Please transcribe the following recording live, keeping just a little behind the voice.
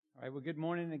All right, well, good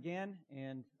morning again,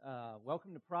 and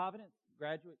welcome to Providence,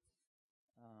 graduates.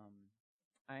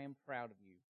 I am proud of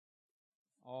you.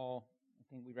 All, I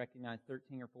think we recognize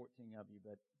 13 or 14 of you,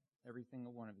 but every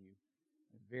single one of you.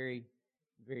 I'm very,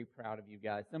 very proud of you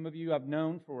guys. Some of you I've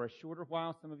known for a shorter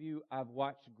while. Some of you I've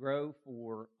watched grow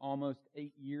for almost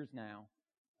 8 years now,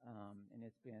 and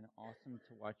it's been awesome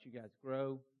to watch you guys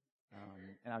grow.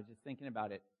 And I was just thinking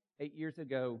about it. 8 years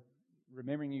ago,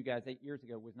 remembering you guys 8 years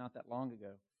ago was not that long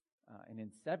ago. And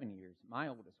in 7 years, my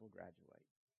oldest will graduate.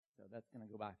 So that's going to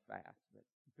go by fast. But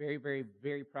very, very,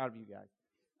 very proud of you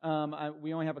guys.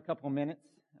 We only have a couple of minutes.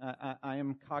 I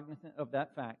am cognizant of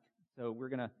that fact. So we're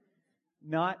going to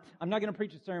I'm not going to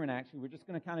preach a sermon, actually. We're just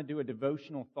going to kind of do a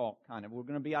devotional thought, kind of. We're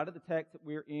going to be out of the text that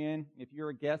we're in. If you're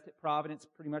a guest at Providence,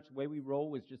 pretty much the way we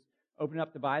roll is just opening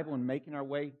up the Bible and making our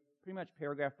way pretty much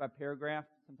paragraph by paragraph,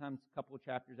 sometimes a couple of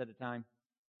chapters at a time.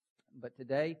 But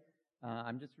today,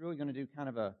 I'm just really going to do kind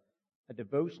of a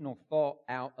devotional thought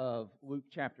out of Luke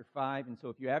chapter 5. And so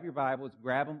if you have your Bibles,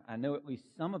 grab them. I know at least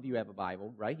some of you have a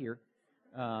Bible right here.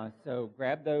 So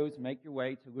grab those, make your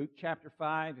way to Luke chapter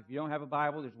 5. If you don't have a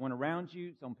Bible, there's one around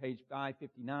you. It's on page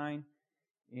 559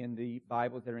 in the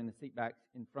Bibles that are in the seat backs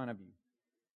in front of you.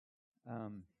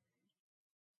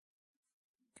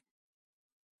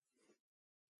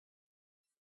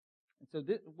 So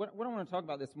what I want to talk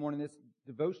about this morning, this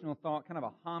devotional thought, kind of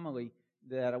a homily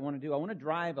that I want to do. I want to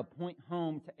drive a point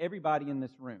home to everybody in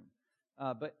this room.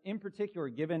 But in particular,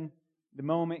 given the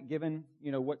moment, given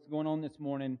what's going on this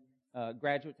morning,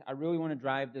 graduates, I really want to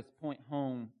drive this point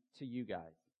home to you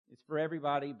guys. It's for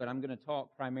everybody, but I'm going to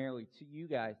talk primarily to you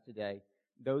guys today,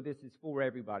 though this is for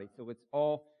everybody. So let's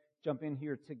all jump in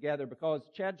here together, because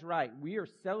Chad's right. We are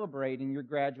celebrating your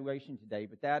graduation today,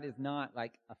 but that is not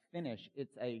like a finish.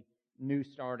 It's a new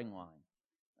starting line.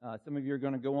 Some of you are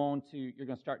going to you're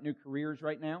going to start new careers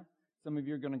right now. Some of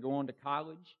you are going to go on to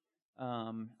college.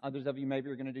 Others of you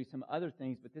maybe are going to do some other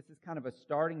things, but this is kind of a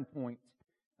starting point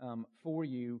for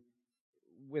you.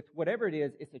 With whatever it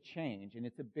is, it's a change, and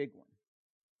it's a big one.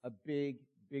 A big,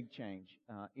 big change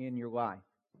in your life.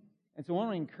 And so I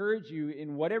want to encourage you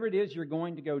in whatever it is you're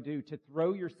going to go do to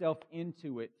throw yourself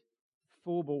into it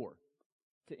full bore,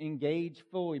 to engage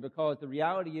fully, because the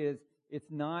reality is it's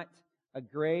not a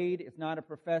grade, it's not a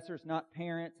professor, it's not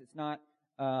parents, it's not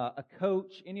a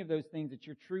coach, any of those things that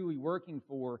you're truly working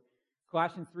for.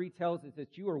 Colossians 3 tells us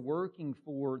that you are working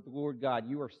for the Lord God.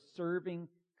 You are serving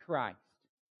Christ.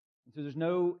 And so there's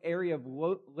no area of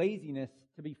laziness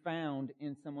to be found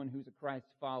in someone who's a Christ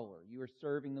follower. You are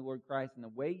serving the Lord Christ, and the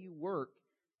way you work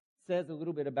says a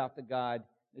little bit about the God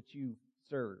that you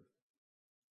serve.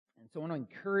 And so I want to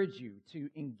encourage you to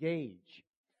engage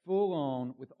full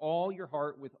on with all your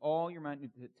heart, with all your mind,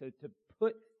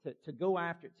 to go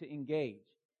after it, to engage.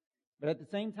 But at the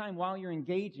same time, while you're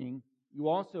engaging, you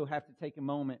also have to take a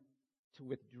moment to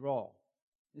withdraw.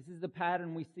 This is the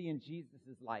pattern we see in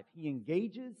Jesus' life. He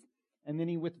engages and then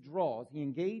he withdraws. He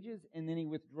engages and then he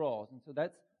withdraws. And so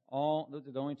those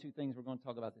are the only two things we're going to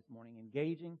talk about this morning: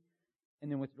 engaging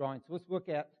and then withdrawing. So let's look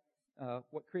at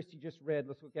what Christy just read.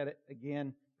 Let's look at it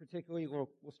again. Particularly, we'll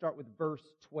start with verse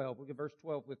 12. Look at verse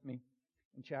 12 with me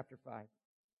in chapter 5.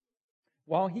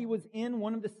 While he was in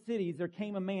one of the cities, there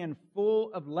came a man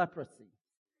full of leprosy.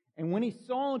 And when he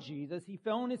saw Jesus, he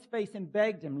fell on his face and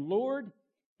begged him, "Lord,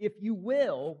 if you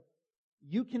will,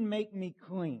 you can make me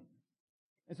clean."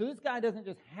 And so this guy doesn't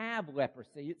just have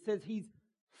leprosy. It says he's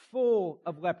full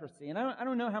of leprosy. And I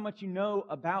don't know how much you know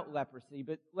about leprosy,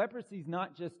 but leprosy is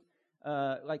not just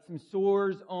like some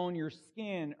sores on your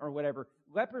skin or whatever.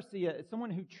 Leprosy, someone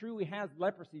who truly has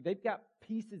leprosy, they've got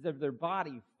pieces of their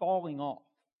body falling off.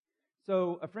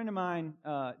 So a friend of mine,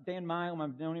 Dan Milam,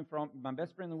 I've known him for my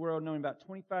best friend in the world, known him about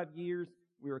 25 years.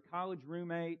 We were college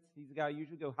roommates. He's the guy I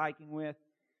usually go hiking with.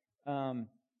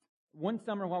 One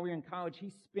summer while we were in college, he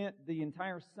spent the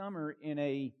entire summer in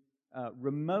a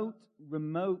remote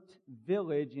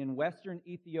village in western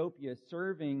Ethiopia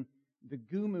serving the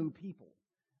Gumu people.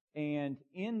 And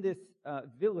in this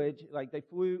village,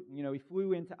 he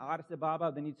flew into Addis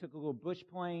Ababa, then he took a little bush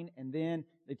plane, and then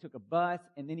they took a bus,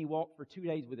 and then he walked for 2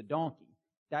 days with a donkey.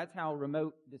 That's how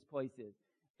remote this place is.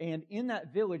 And in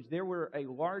that village, there were a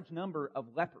large number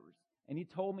of lepers. And he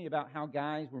told me about how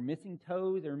guys were missing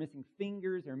toes, they were missing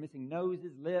fingers, they were missing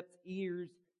noses, lips,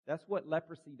 ears. That's what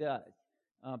leprosy does.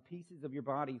 Pieces of your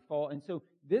body fall. And so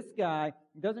this guy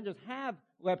doesn't just have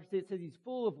leprosy, it says he's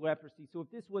full of leprosy. So if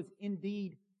this was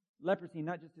indeed leprosy,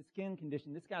 not just a skin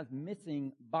condition, this guy's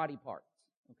missing body parts,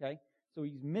 okay? So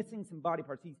he's missing some body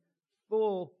parts. He's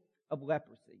full of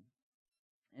leprosy.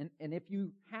 And if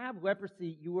you have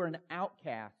leprosy, you are an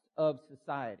outcast of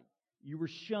society. You were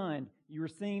shunned. You were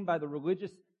seen by the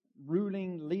religious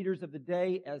ruling leaders of the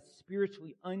day as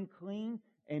spiritually unclean,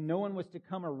 and no one was to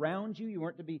come around you. You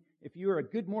weren't to be, if you were a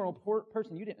good moral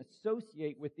person, you didn't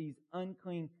associate with these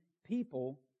unclean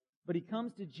people. But he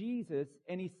comes to Jesus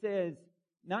and he says,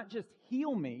 not just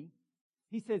heal me,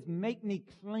 he says, make me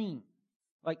clean.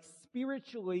 Like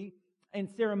spiritually and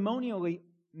ceremonially,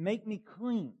 make me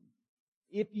clean.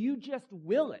 If you just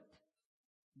will it,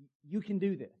 you can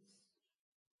do this.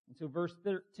 And so verse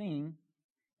 13,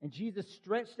 and Jesus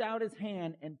stretched out his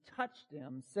hand and touched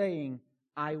him, saying,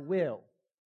 I will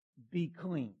be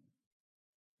clean.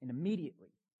 And immediately,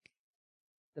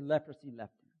 the leprosy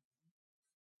left him.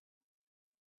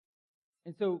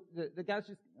 And so the guy's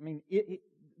just,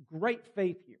 great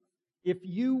faith here. If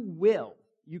you will,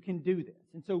 you can do this.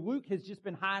 And so Luke has just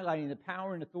been highlighting the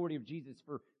power and authority of Jesus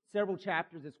for several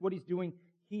chapters. It's what he's doing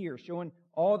here, showing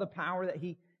all the power that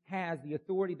he has, the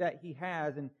authority that he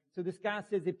has. And so this guy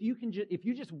says, if you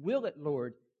just will it,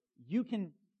 Lord, you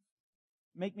can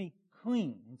make me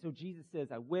clean. And so Jesus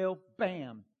says, I will,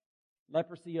 bam,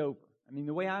 leprosy over.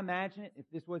 The way I imagine it, if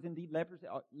this was indeed leprosy,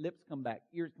 lips come back,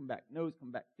 ears come back, nose come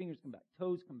back, fingers come back,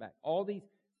 toes come back. All these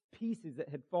pieces that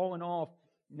had fallen off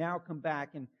now come back.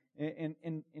 And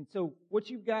so what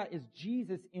you've got is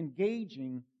Jesus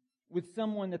engaging with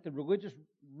someone that the religious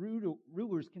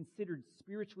rulers considered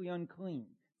spiritually unclean,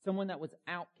 someone that was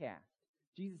outcast.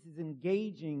 Jesus is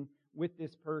engaging with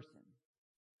this person.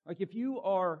 If you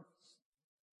are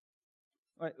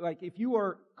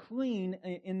clean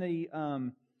in the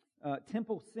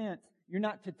temple sense, you're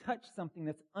not to touch something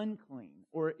that's unclean,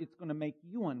 or it's going to make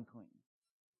you unclean.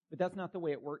 But that's not the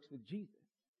way it works with Jesus.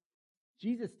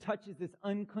 Jesus touches this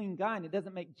unclean guy, and it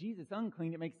doesn't make Jesus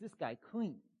unclean, it makes this guy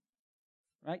clean.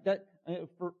 Right? That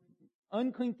for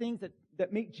unclean things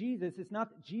that make Jesus, it's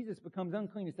not that Jesus becomes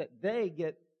unclean, it's that they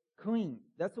get clean.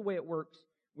 That's the way it works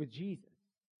with Jesus.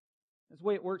 That's the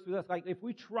way it works with us. Like if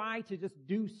we try to just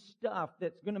do stuff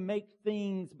that's going to make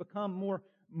things become more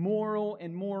moral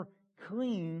and more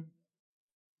clean,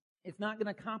 it's not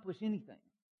going to accomplish anything.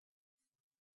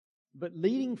 But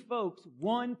leading folks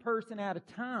one person at a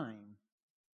time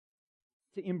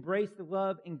to embrace the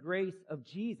love and grace of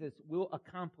Jesus will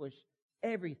accomplish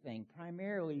everything,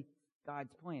 primarily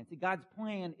God's plan. See, God's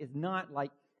plan is not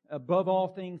like above all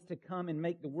things to come and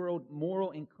make the world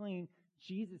moral and clean.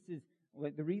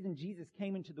 The reason Jesus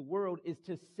came into the world is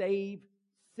to save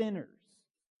sinners.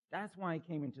 That's why he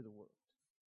came into the world.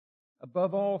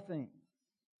 Above all things.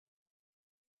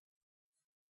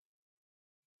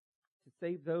 To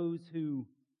save those who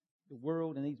the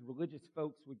world and these religious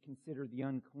folks would consider the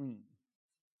unclean.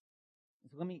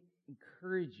 So let me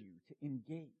encourage you to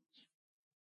engage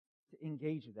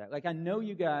with that. Like I know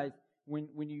you guys, when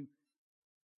you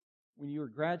are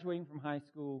graduating from high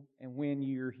school and when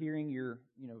you're hearing your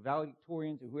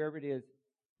valedictorians or whoever it is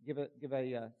give a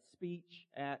speech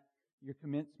at your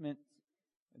commencement,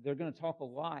 they're going to talk a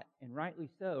lot, and rightly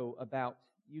so, about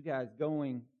you guys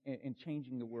going and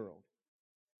changing the world.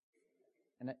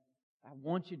 And I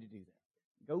want you to do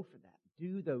that. Go for that.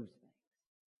 Do those things.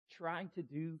 Try to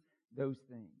do those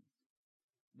things.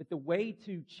 But the way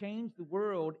to change the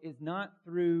world is not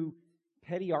through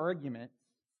petty arguments.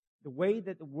 The way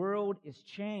that the world is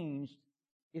changed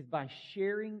is by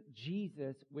sharing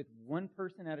Jesus with one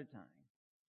person at a time,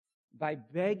 by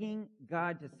begging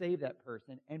God to save that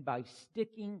person, and by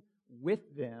sticking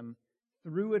with them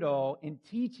through it all and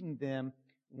teaching them,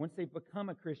 once they've become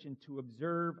a Christian, to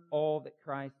observe all that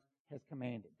Christ has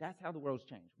commanded. That's how the world's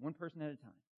changed, one person at a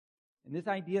time. And this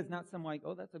idea is not some like,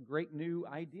 oh, that's a great new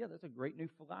idea, that's a great new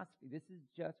philosophy. This is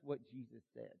just what Jesus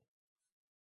said.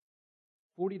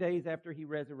 40 days after he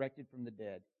resurrected from the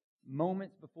dead,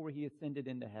 moments before he ascended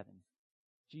into heaven,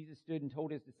 Jesus stood and told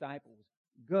his disciples,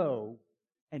 go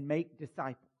and make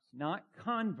disciples, not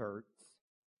converts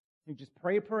who just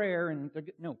pray a prayer and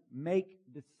make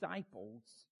disciples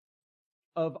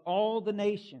of all the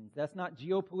nations. That's not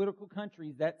geopolitical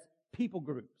countries, that's people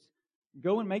groups.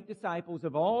 Go and make disciples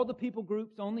of all the people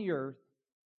groups on the earth,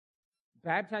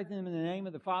 baptizing them in the name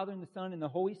of the Father and the Son and the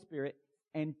Holy Spirit,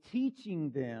 and teaching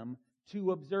them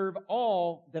to observe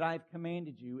all that I've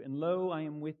commanded you, and lo, I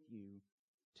am with you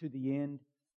to the end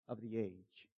of the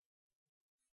age.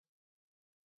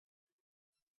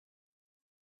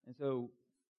 And so,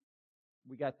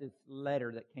 we got this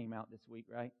letter that came out this week,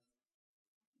 right?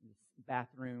 This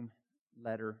bathroom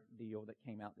letter deal that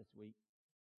came out this week.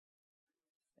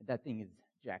 That thing is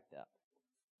jacked up.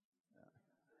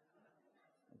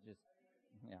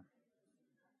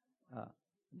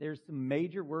 There's some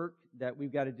major work that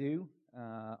we've got to do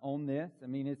on this.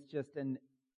 It's just an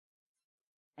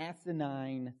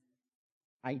asinine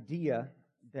idea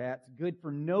that's good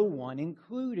for no one,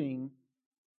 including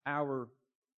our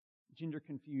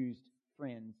gender-confused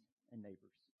friends and neighbors.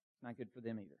 It's not good for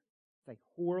them either. It's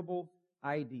a horrible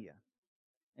idea.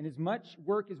 And as much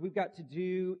work as we've got to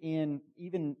do in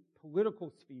even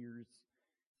political spheres,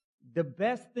 the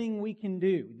best thing we can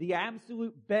do, the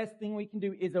absolute best thing we can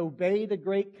do, is obey the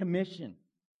Great Commission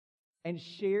and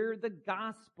share the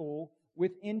gospel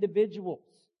with individuals,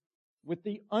 with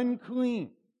the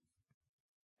unclean,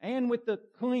 and with the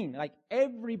clean. Like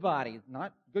everybody,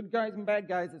 not good guys and bad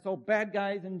guys, it's all bad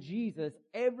guys and Jesus.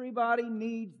 Everybody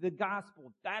needs the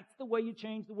gospel. That's the way you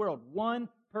change the world, one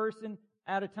person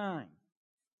at a time.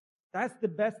 That's the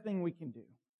best thing we can do.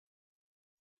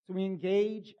 So we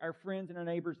engage our friends and our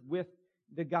neighbors with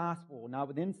the gospel, not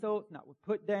with insults, not with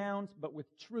put-downs, but with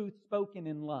truth spoken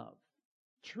in love.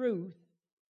 Truth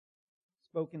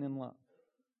spoken in love.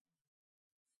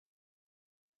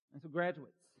 And so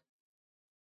graduates,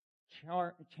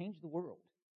 change the world.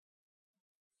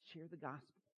 Share the gospel.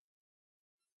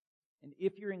 And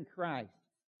if you're in Christ,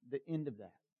 the end of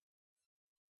that,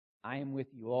 I am with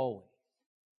you always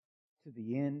to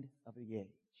the end of the age.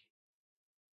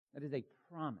 That is a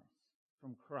promise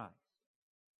from Christ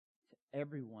to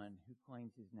everyone who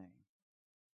claims His name.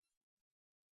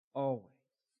 Always.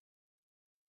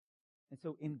 And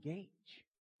so engage.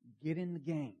 Get in the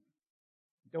game.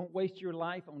 Don't waste your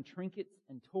life on trinkets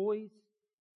and toys,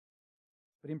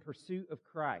 but in pursuit of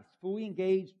Christ. Fully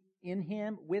engaged in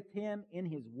Him, with Him, in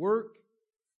His work,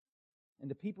 and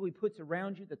the people He puts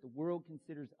around you that the world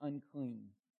considers unclean.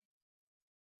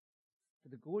 For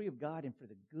the glory of God and for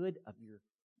the good of your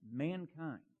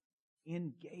mankind,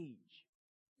 engage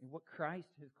in what Christ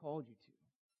has called you to.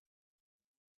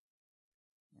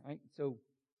 All right, so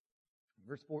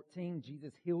verse 14,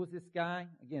 Jesus heals this guy.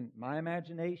 Again, my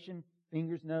imagination,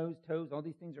 fingers, nose, toes, all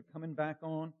these things are coming back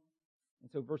on. And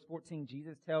so verse 14,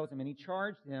 Jesus tells him, and He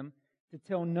charged him to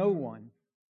tell no one,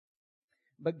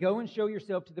 but go and show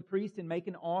yourself to the priest and make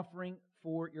an offering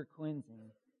for your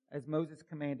cleansing, as Moses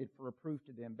commanded, for a proof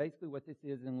to them. Basically what this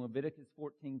is in Leviticus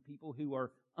 14, people who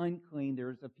are unclean,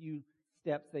 there's a few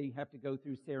steps they have to go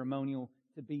through ceremonial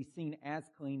to be seen as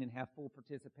clean and have full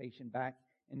participation back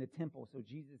in the temple. So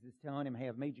Jesus is telling him, hey,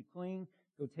 I've made you clean.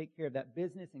 Go take care of that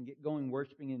business and get going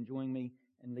worshiping and enjoying me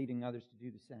and leading others to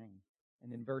do the same.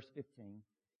 And then verse 15,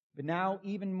 but now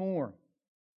even more,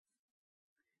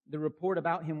 the report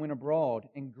about him went abroad,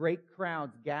 and great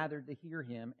crowds gathered to hear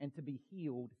him and to be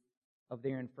healed of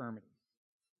their infirmities.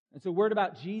 And so word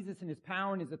about Jesus and His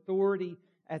power and His authority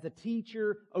as a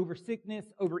teacher over sickness,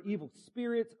 over evil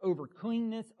spirits, over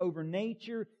cleanness, over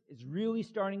nature is really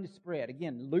starting to spread.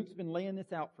 Again, Luke's been laying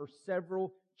this out for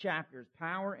several chapters,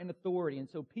 power and authority. And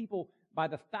so people by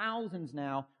the thousands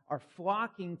now are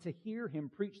flocking to hear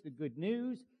him preach the good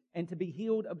news and to be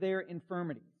healed of their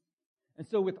infirmities. And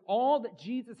so with all that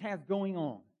Jesus has going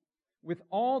on, with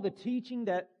all the teaching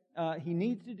that He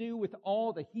needs to do, with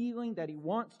all the healing that He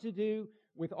wants to do,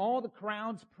 with all the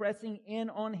crowds pressing in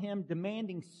on Him,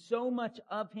 demanding so much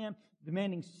of Him,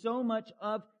 demanding so much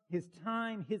of His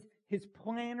time, His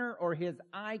planner or His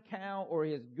iCal or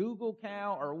His Google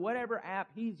Cal or whatever app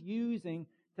He's using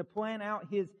to plan out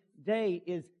His day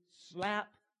is slap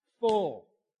full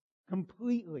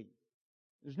completely.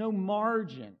 There's no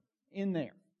margin in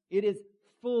there. It is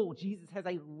full. Jesus has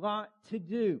a lot to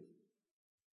do.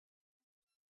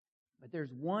 But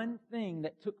there's one thing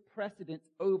that took precedence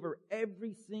over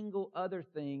every single other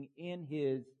thing in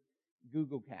His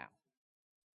Google Cal.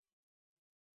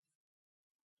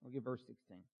 Look at verse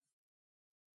 16.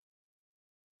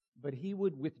 But He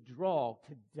would withdraw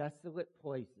to desolate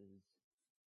places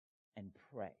and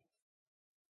pray.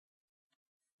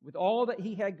 With all that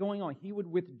He had going on, He would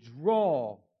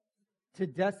withdraw to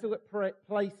desolate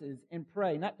places and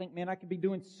pray. Not think, man, I could be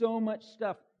doing so much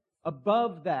stuff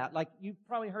above that. Like you've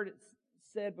probably heard it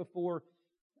said before,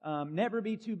 never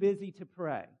be too busy to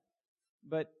pray.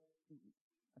 But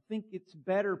I think it's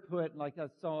better put, like I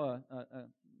saw,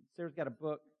 Sarah's got a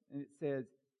book, and it says,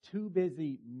 too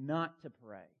busy not to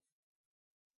pray.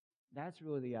 That's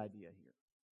really the idea here.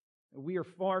 We are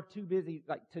far too busy,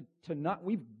 like, to not,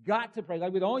 we've got to pray.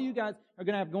 Like with all you guys are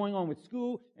going to have going on with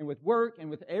school and with work and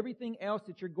with everything else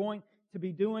that you're going to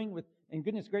be doing with, and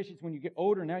goodness gracious, when you get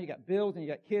older, now you got bills and you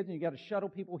got kids and you got to shuttle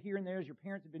people here and there as your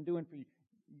parents have been doing for you.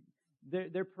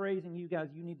 They're praising you guys.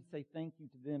 You need to say thank you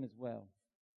to them as well.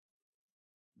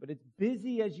 But as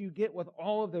busy as you get with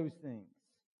all of those things,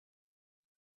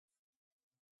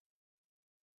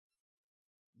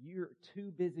 you're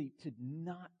too busy to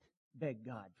not beg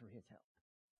God for His help.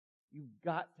 You've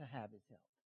got to have His help.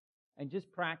 And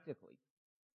just practically,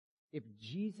 If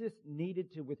Jesus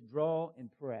needed to withdraw and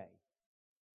pray,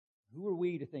 who are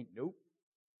we to think, nope,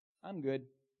 I'm good.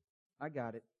 I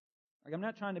got it. Like, I'm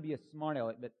not trying to be a smart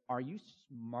aleck, but are you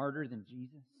smarter than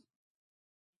Jesus?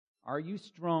 Are you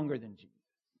stronger than Jesus?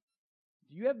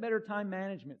 Do you have better time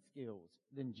management skills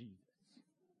than Jesus?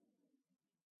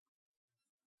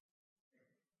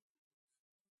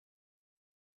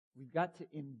 We've got to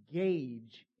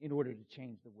engage in order to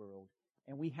change the world,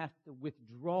 and we have to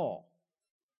withdraw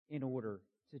in order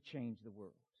to change the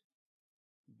world.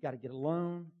 You've got to get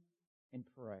alone and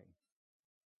pray.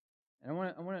 And I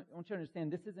want you to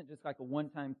understand, this isn't just like a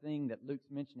one-time thing that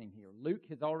Luke's mentioning here. Luke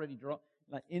has already drawn,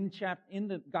 like in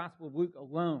the Gospel of Luke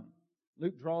alone,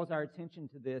 Luke draws our attention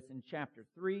to this in chapter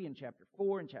 3, in chapter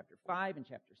 4, in chapter 5, in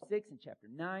chapter 6, in chapter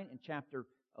 9, in chapter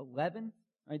 11.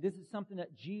 Right, this is something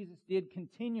that Jesus did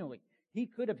continually. He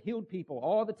could have healed people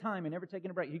all the time and never taken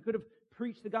a break. He could have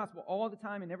preached the gospel all the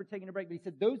time and never taken a break. But he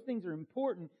said, those things are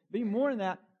important. But even more than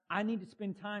that, I need to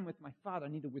spend time with my Father. I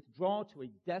need to withdraw to a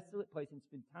desolate place and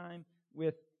spend time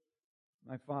with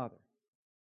my Father.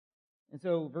 And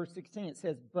so, verse 16, it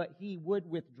says, but he would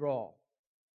withdraw.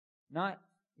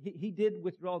 He did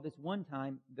withdraw this one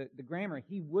time. The grammar,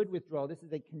 he would withdraw. This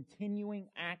is a continuing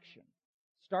action.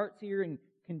 Starts here and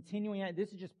continuing.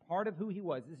 This is just part of who he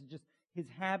was. This is just his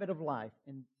habit of life.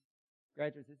 And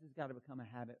graduates, this has got to become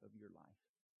a habit of your life.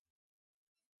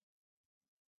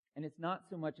 And it's not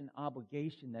so much an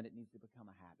obligation that it needs to become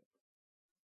a habit,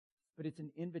 but it's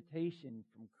an invitation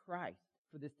from Christ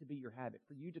for this to be your habit,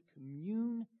 for you to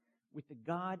commune with the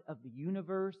God of the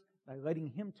universe by letting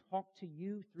him talk to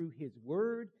you through his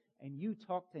word and you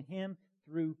talk to him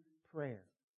through prayer.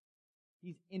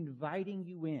 He's inviting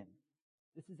you in.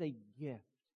 This is a gift.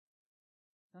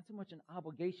 Not so much an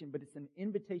obligation, but it's an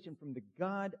invitation from the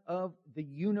God of the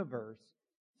universe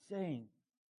saying,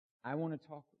 I want to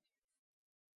talk with you.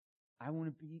 I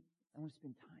want to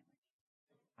spend time with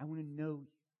you. I want to know you.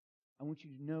 I want you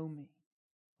to know me.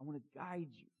 I want to guide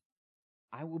you.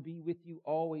 I will be with you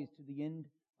always to the end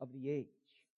of the age.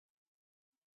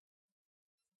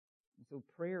 And so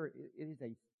prayer, it is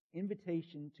an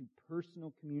invitation to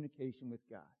personal communication with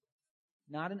God.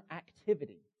 Not an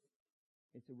activity.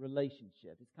 It's a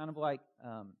relationship. It's kind of like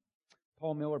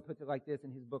Paul Miller puts it like this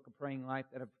in his book, A Praying Life,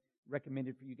 that I've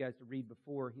recommended for you guys to read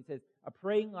before. He says, a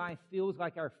praying life feels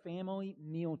like our family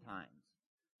meal times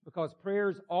because prayer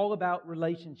is all about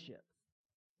relationship.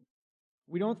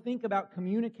 We don't think about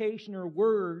communication or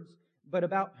words, but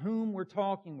about whom we're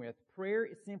talking with. Prayer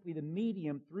is simply the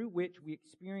medium through which we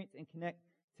experience and connect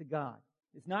to God.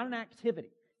 It's not an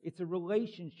activity. It's a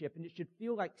relationship, and it should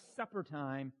feel like supper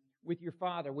time with your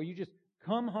Father, where you just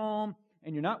come home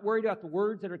and you're not worried about the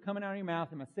words that are coming out of your mouth.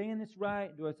 Am I saying this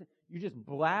right? You just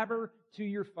blabber to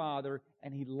your Father,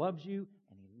 and He loves you,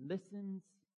 and He listens,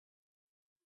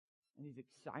 and He's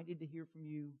excited to hear from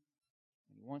you,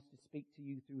 and He wants to speak to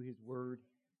you through His Word.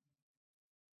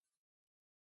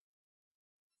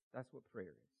 That's what prayer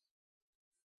is.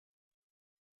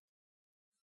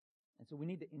 And so we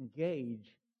need to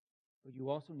engage, but you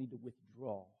also need to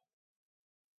withdraw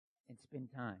and spend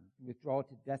time. Withdraw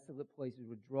to desolate places.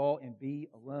 Withdraw and be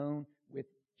alone with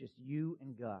just you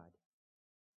and God.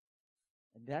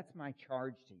 And that's my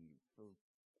charge to you for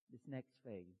this next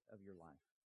phase of your life.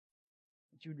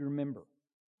 That you would remember,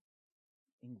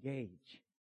 engage,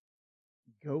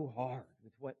 go hard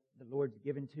with what the Lord's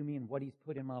given to me and what He's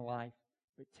put in my life,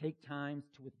 but take times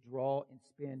to withdraw and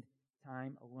spend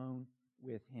time alone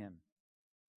with Him.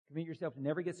 Commit yourself to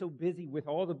never get so busy with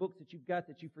all the books that you've got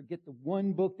that you forget the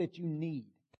one book that you need.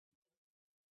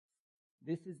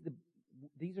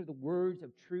 These are the words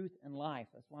of truth and life.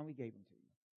 That's why we gave them to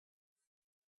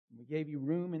you. We gave you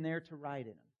room in there to write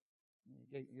in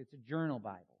them. It's a journal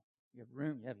Bible. You have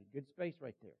room. You have a good space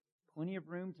right there. Plenty of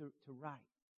room to write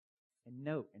and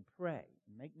note and pray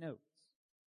and make notes.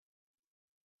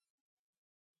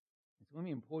 And so let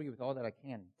me implore you with all that I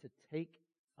can to take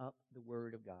up the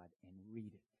Word of God and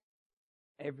read it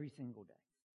every single day.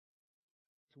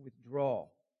 To withdraw,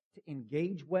 to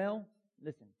engage well.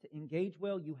 Listen, to engage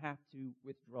well, you have to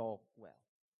withdraw well.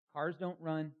 Cars don't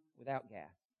run without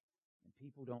gas, and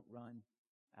people don't run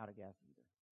out of gas either.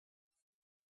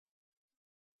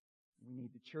 We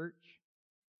need the church.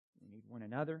 We need one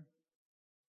another.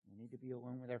 We need to be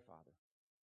alone with our Father.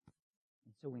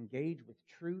 And so engage with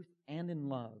truth and in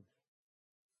love,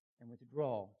 and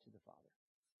withdraw to the Father.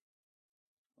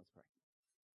 Let's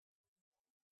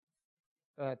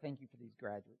pray. Thank you for these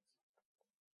graduates.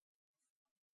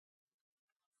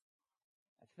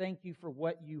 I thank you for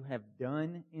what you have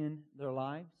done in their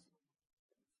lives.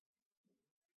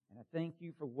 And I thank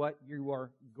you for what you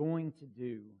are going to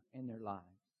do in their lives.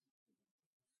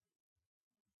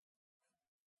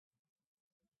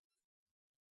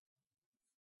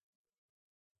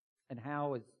 And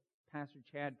how, as Pastor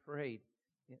Chad prayed,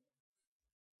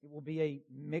 it will be a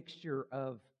mixture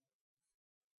of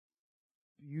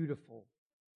beautiful,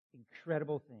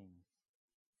 incredible things,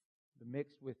 but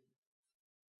mixed with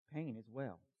pain as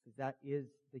well, because that is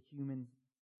the human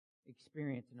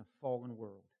experience in a fallen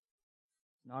world.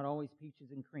 It's not always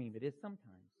peaches and cream. It is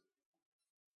sometimes.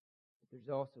 But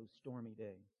there's also stormy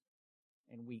days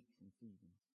and weeks and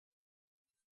seasons.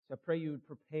 So I pray you would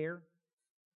prepare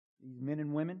these men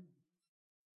and women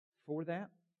for that,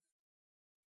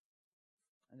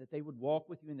 and that they would walk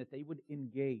with you and that they would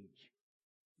engage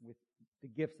with the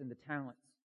gifts and the talents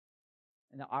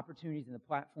and the opportunities and the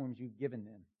platforms you've given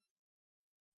them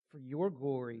for your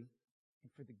glory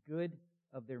and for the good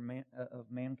of of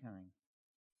mankind.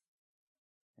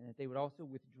 And that they would also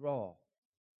withdraw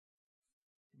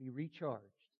to be recharged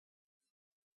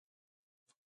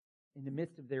in the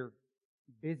midst of their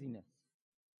busyness.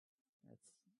 That's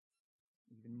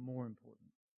even more important.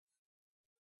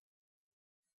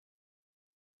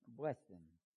 Bless them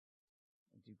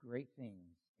and do great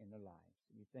things in their lives.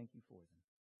 We thank you for them.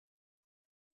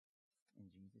 In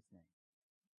Jesus' name,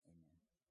 amen.